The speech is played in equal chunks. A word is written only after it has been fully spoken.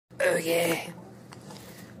yeah.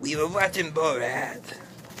 We were watching Borat.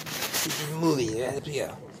 This is a movie right up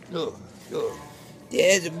here. Look.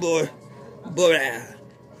 There's a Borat.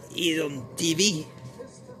 He's on TV.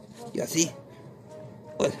 You see?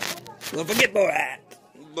 What? Don't forget Borat.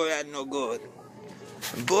 Borat no good.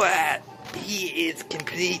 Borat, he is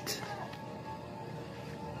complete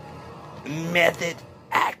method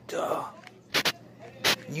actor.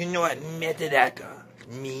 You know what method actor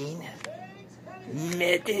mean?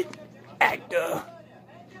 Method actor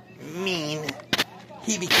mean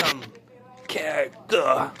he become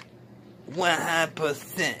character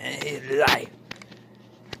 100% in his life.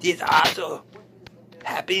 This also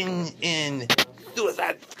happened in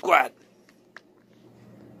Suicide Squad.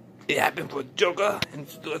 It happened for Joker in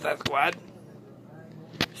Suicide Squad.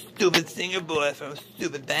 Stupid singer boy from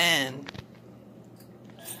Stupid Band.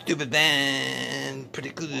 Stupid Band,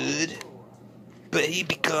 pretty good. But he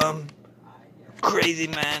become crazy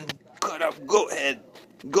man, cut off goat head.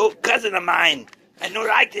 Goat cousin of mine. I don't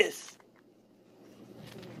like this.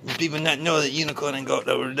 People not know that unicorn and goat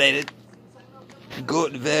are related.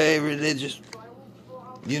 Goat very religious.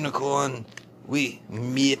 Unicorn, we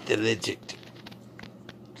mythologic.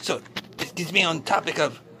 So, this gets me on topic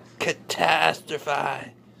of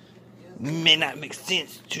catastrophe. May not make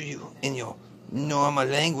sense to you in your normal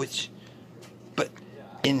language, but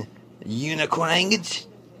in unicorn language,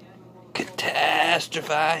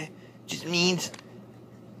 catastrophe just means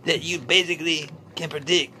that you basically can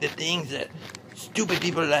predict the things that stupid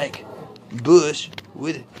people like Bush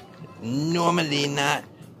would normally not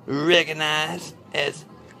recognize as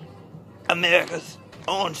America's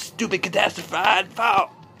own stupid catastrophied fault.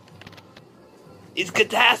 It's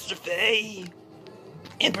catastrophe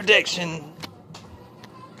in prediction.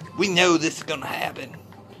 We know this is gonna happen,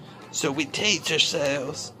 so we teach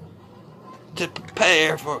ourselves to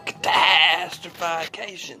prepare for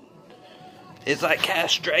catastrophication. It's like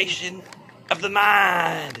castration of the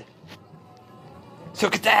mind. So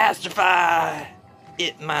catastrophe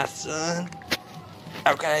it, my son.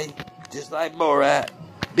 Okay, just like Borat,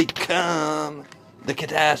 become the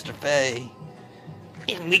catastrophe.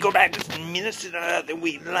 And we go back to Minnesota and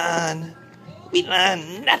we learn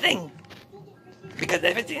nothing. Because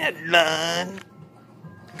everything I learned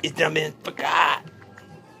is done been forgot.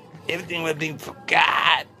 Everything was being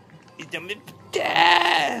forgot. It's done been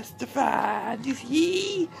catastrophied. You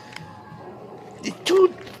see?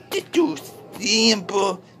 It's too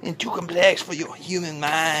simple and too complex for your human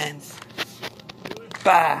minds.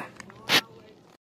 Bye.